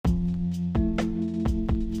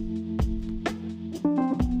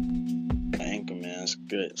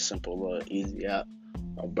good, simple, little, easy app.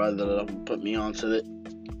 My brother put me onto it,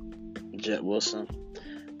 Jet Wilson.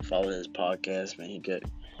 Follow his podcast, man. He got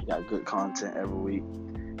good content every week,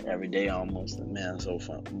 every day almost. And man, so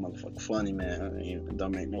fun, motherfucking funny, man. I mean, it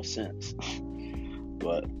don't make no sense.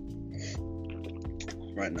 But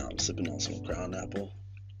right now I'm sipping on some Crown Apple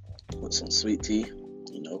with some sweet tea,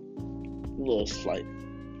 a little slight.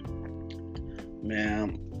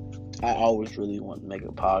 Man, I always really want to make a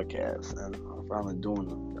podcast, and I'm finally doing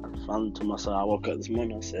it. I finally told myself, I woke up this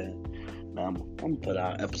morning, I said, man, I'm going to put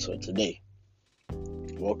out an episode today.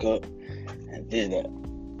 Woke up and did that.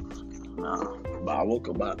 But I woke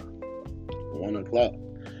up about 1 o'clock.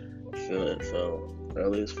 It felt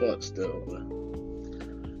early as fuck still,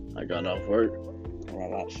 but I got off work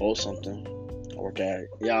around about 4 something. I work at,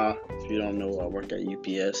 if you don't know, I work at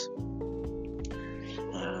UPS.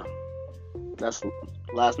 That's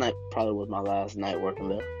last night probably was my last night working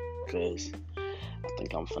there, because I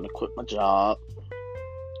think I'm finna quit my job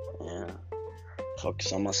and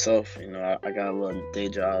focus on myself. I got a little day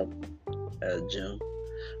job at a gym,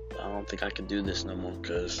 but I don't think I can do this no more.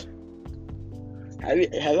 Cause have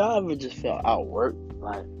y'all ever just felt outworked?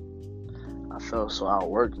 Like, I felt so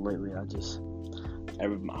outworked lately.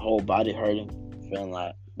 My whole body hurting, feeling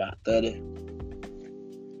like about 30.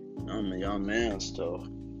 I'm a young man still,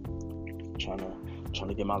 trying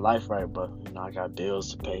to get my life right, but I got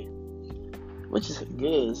bills to pay, which is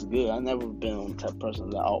good. It's good. I never been the type of person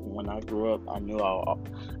that when I grew up, I knew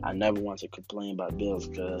I never wanted to complain about bills,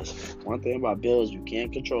 because one thing about bills, you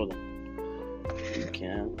can't control them. You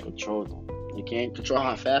can't control them. You can't control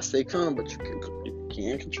how fast they come, but you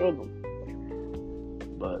can control them.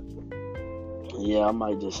 But yeah, I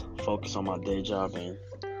might just focus on my day job and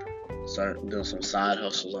start doing some side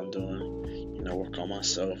hustles I'm doing. Work on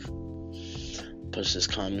myself. Push this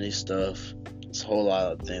comedy stuff. It's a whole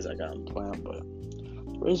lot of things I got in plan, but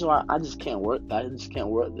the reason why I just can't work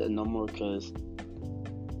there no more, because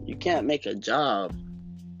you can't make a job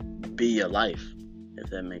be your life, if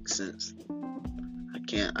that makes sense. I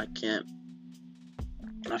can't.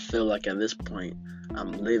 I feel like at this point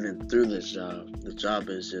I'm living through this job. The job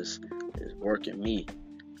is working me.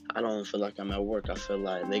 I don't feel like I'm at work. I feel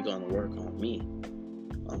like they're gonna work on me,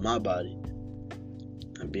 on my body.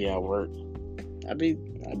 I be at work. I be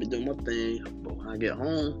doing my thing, but when I get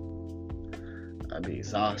home, I be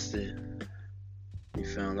exhausted. You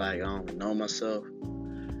feeling like I don't know myself.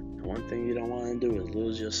 And one thing you don't want to do is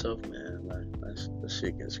lose yourself, man. Like, that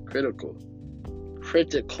shit gets critical.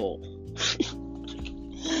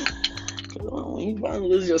 When you finally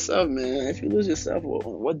lose yourself, man, if you lose yourself,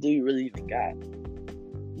 what do you really even got?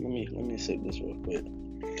 Let me sip this real quick.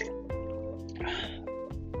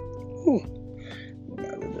 Whew.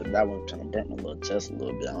 That one kind of burnt my little chest a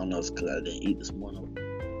little bit. I don't know if it's because I didn't eat this morning.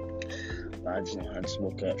 But I just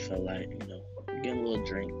woke up, felt like, getting a little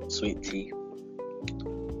drink, sweet tea, a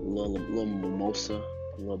little mimosa,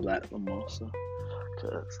 a little black mimosa.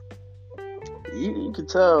 Because you can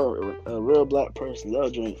tell a real black person, they'll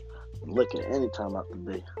drink liquor any time out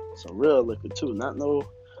the day. Some real liquor too, not no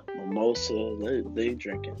mimosa. They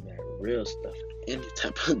drinking that real stuff any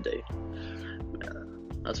type of day.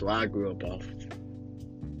 That's what I grew up off.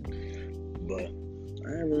 But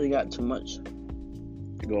I ain't really got too much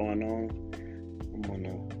going on. I'm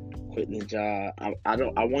gonna quit the job.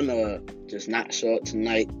 I wanna just not show up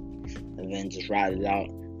tonight and then just ride it out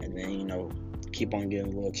and then keep on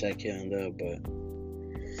getting a little check here and there, but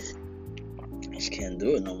I just can't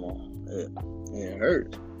do it no more. It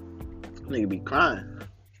hurts. Nigga be crying.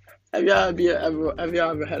 Have y'all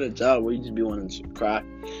ever had a job where you just be wanting to cry?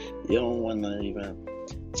 You don't want to even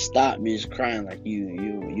stop. You just crying, like you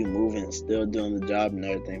moving, still doing the job and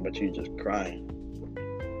everything, but you just crying.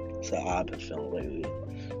 That's how I've been feeling lately.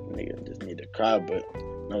 Nigga just need to cry, but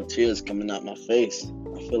no tears coming out my face.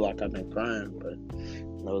 I feel like I've been crying, but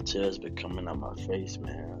no tears been coming out my face,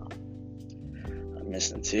 man. I'm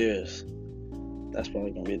missing tears. That's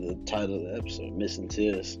probably gonna be the title of the episode, Missing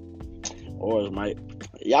Tears. Or it might.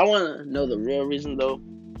 Y'all wanna know the real reason though?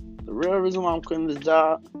 The real reason why I'm quitting this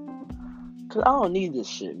job? Cause I don't need this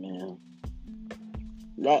shit, man.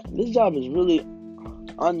 This job is really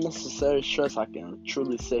unnecessary stress, I can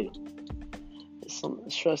truly say. It's some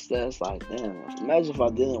stress that's like, damn, imagine if I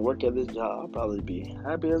didn't work at this job, I'd probably be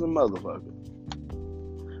happy as a motherfucker.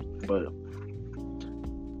 But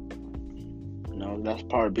that's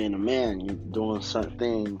part of being a man. You doing certain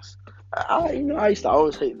things. I used to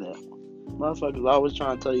always hate that. Motherfuckers always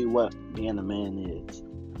trying to tell you what being a man is.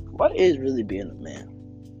 What is really being a man?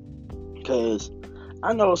 Because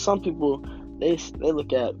I know some people, they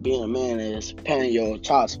look at being a man as paying your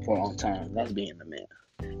child support on time. That's being a man.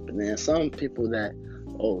 But then some people that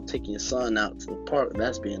oh, taking your son out to the park,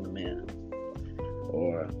 that's being a man.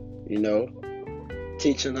 Or,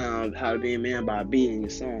 teaching them how to be a man by beating your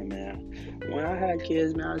son, man. When I had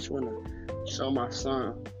kids, man, I just want to show my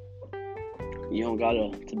son, you don't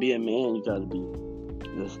gotta, to be a man, you gotta be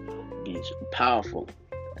powerful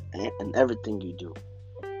in everything you do.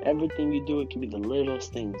 Everything you do, it can be the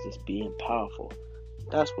littlest things, just being powerful.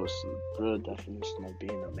 That's what the real definition of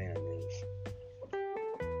being a man is.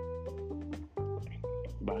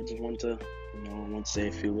 But I just want to say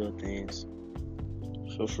a few little things.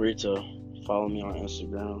 Feel free to follow me on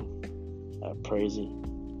Instagram at Prazy,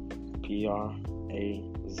 PRAZYY,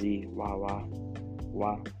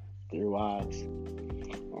 3 Y's.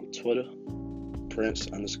 On Twitter,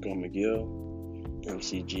 Prince_McGill,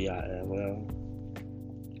 MCGILL.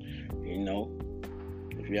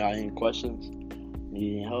 If you have any questions,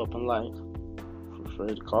 need any help in life, feel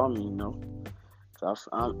free to call me, Cause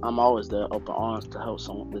I'm always there, open arms to help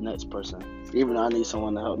the next person. Even though I need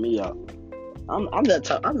someone to help me out. I'm that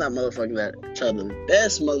motherfucker that tell the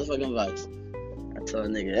best motherfucking advice. I tell a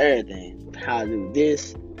nigga everything. How to do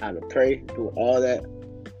this, how to pray, do all that.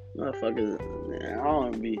 Motherfuckers, man,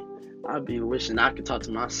 I be wishing I could talk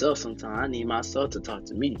to myself sometimes. I need myself to talk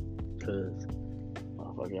to me. Cause,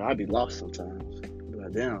 motherfucker, I be lost sometimes. Be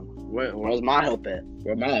like, damn, where's my help at?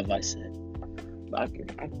 Where my advice at? But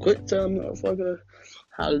I quit telling motherfucker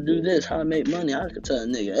how to do this, how to make money. I could tell a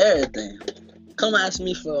nigga everything. Come ask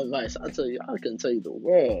me for advice. I tell you, I couldn't tell you the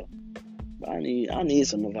world. But I need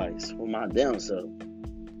some advice for my damn self.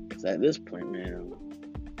 Cause at this point, man,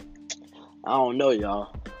 I don't know,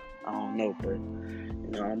 y'all. I don't know, but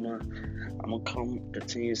I'm gonna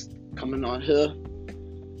continue coming on here,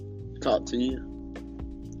 talk to you.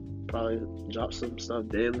 Probably drop some stuff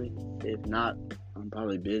daily. If not, I'm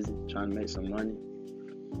probably busy trying to make some money.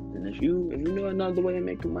 And if you know another way of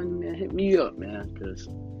making money, man, hit me up, man. Cause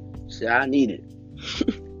see, I need it.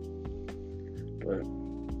 But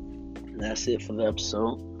that's it for the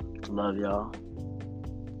episode. Love y'all.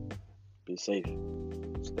 Be safe.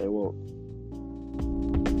 Stay woke.